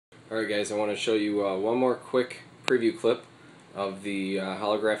Alright guys, I want to show you one more quick preview clip of the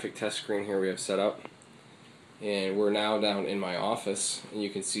holographic test screen here we have set up. And we're now down in my office, and you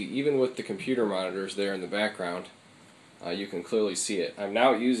can see even with the computer monitors there in the background, you can clearly see it. I'm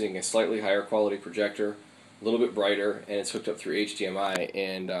now using a slightly higher quality projector, a little bit brighter, and it's hooked up through HDMI,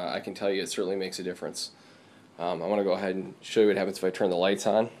 and I can tell you it certainly makes a difference. I want to go ahead and show you what happens if I turn the lights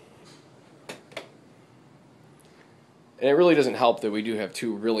on. And it really doesn't help that we do have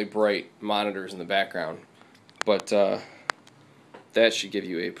two really bright monitors in the background, but that should give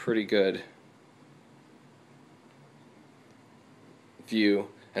you a pretty good view.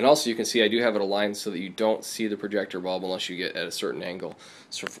 And also you can see I do have it aligned so that you don't see the projector bulb unless you get at a certain angle.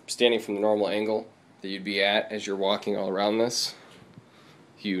 So standing from the normal angle that you'd be at as you're walking all around this,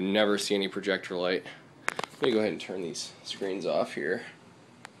 you never see any projector light. Let me go ahead and turn these screens off here.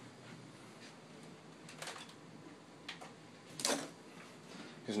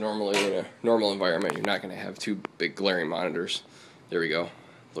 Because normally in a normal environment you're not going to have two big glaring monitors. There we go.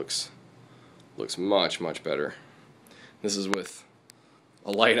 Looks much better. This is with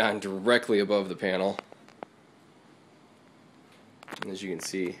a light on directly above the panel. And as you can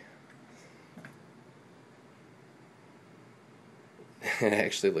see, it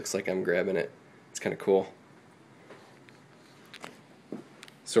actually looks like I'm grabbing it. It's kind of cool.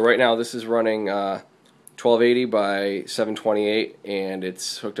 So right now this is running 1280 by 728, and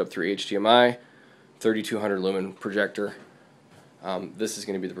it's hooked up through HDMI, 3200 lumen projector. This is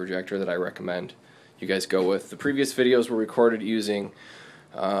going to be the projector that I recommend you guys go with. The previous videos were recorded using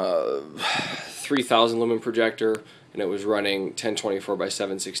 3000 lumen projector, and it was running 1024 by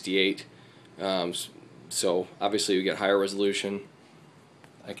 768. So obviously you get higher resolution.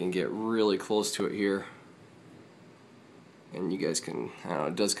 I can get really close to it here, and you guys can, I don't know,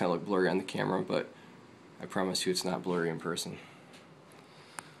 it does kind of look blurry on the camera, but I promise you it's not blurry in person.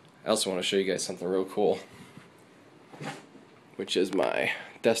 I also want to show you guys something real cool, which is my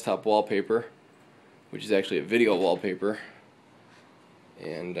desktop wallpaper, which is actually a video wallpaper.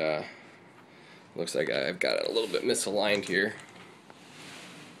 And looks like I've got it a little bit misaligned here.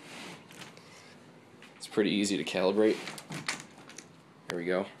 It's pretty easy to calibrate. There we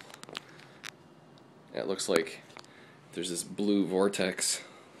go. It looks like there's this blue vortex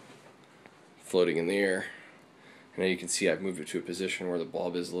floating in the air. And now you can see I've moved it to a position where the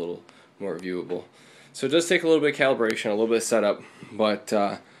bulb is a little more viewable. So it does take a little bit of calibration, a little bit of setup, but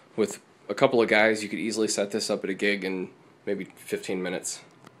with a couple of guys you could easily set this up at a gig in maybe 15 minutes.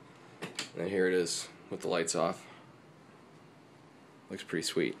 And here it is with the lights off. Looks pretty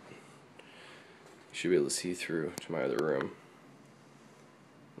sweet. You should be able to see through to my other room.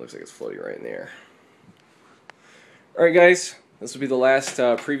 Looks like it's floating right in the air. Alright guys, this will be the last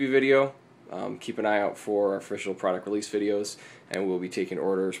preview video. Keep an eye out for our official product release videos, and we'll be taking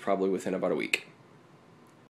orders probably within about a week.